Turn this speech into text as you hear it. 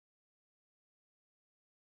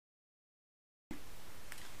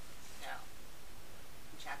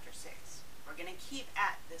going to keep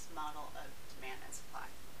at this model of demand and supply.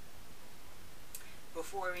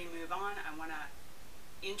 Before we move on, I want to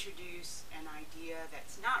introduce an idea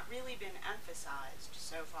that's not really been emphasized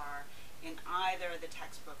so far in either the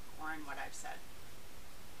textbook or in what I've said.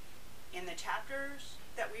 In the chapters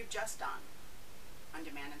that we've just done on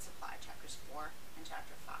demand and supply, chapters 4 and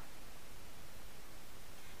chapter 5,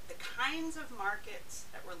 the kinds of markets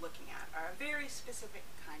that we're looking at are a very specific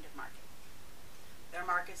kind of market. They're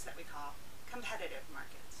markets that we call competitive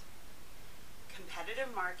markets.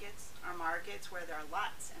 Competitive markets are markets where there are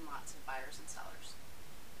lots and lots of buyers and sellers.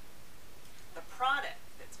 The product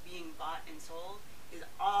that's being bought and sold is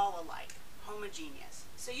all alike, homogeneous.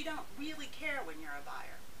 So you don't really care when you're a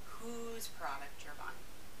buyer whose product you're buying.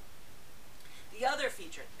 The other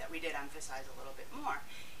feature that we did emphasize a little bit more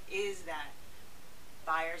is that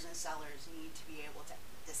buyers and sellers need to be able to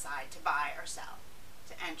decide to buy or sell,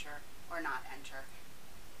 to enter or not enter,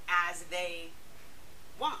 as they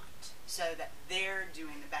want, so that they're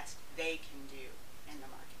doing the best they can do in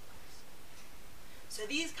the marketplace. So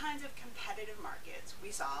these kinds of competitive markets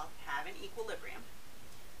we saw have an equilibrium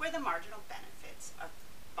where the marginal benefits of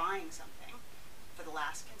buying something for the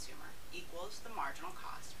last consumer equals the marginal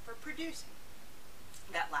cost for producing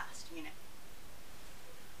that last unit.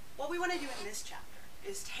 What we want to do in this chapter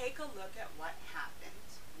is take a look at what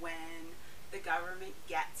happens when the government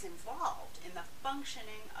gets involved in the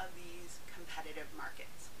functioning of these competitive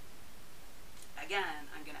markets.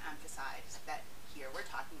 Again, I'm going to emphasize that here we're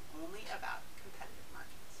talking only about competitive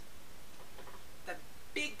markets. The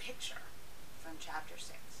big picture from chapter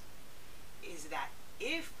 6 is that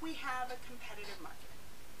if we have a competitive market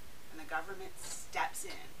and the government steps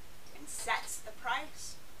in and sets the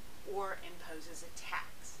price or imposes a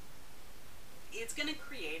tax, it's going to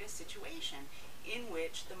create a situation in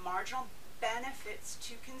which the marginal benefits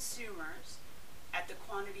to consumers at the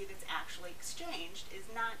quantity that's actually exchanged is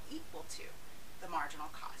not equal to the marginal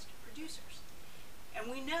cost to producers. And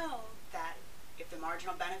we know that if the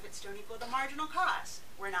marginal benefits don't equal the marginal cost,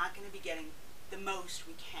 we're not going to be getting the most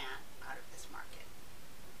we can out of this market.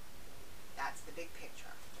 That's the big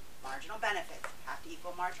picture. Marginal benefits have to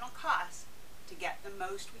equal marginal costs to get the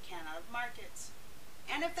most we can out of markets.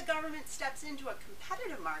 And if the government steps into a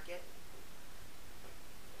competitive market,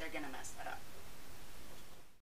 they're going to mess that up.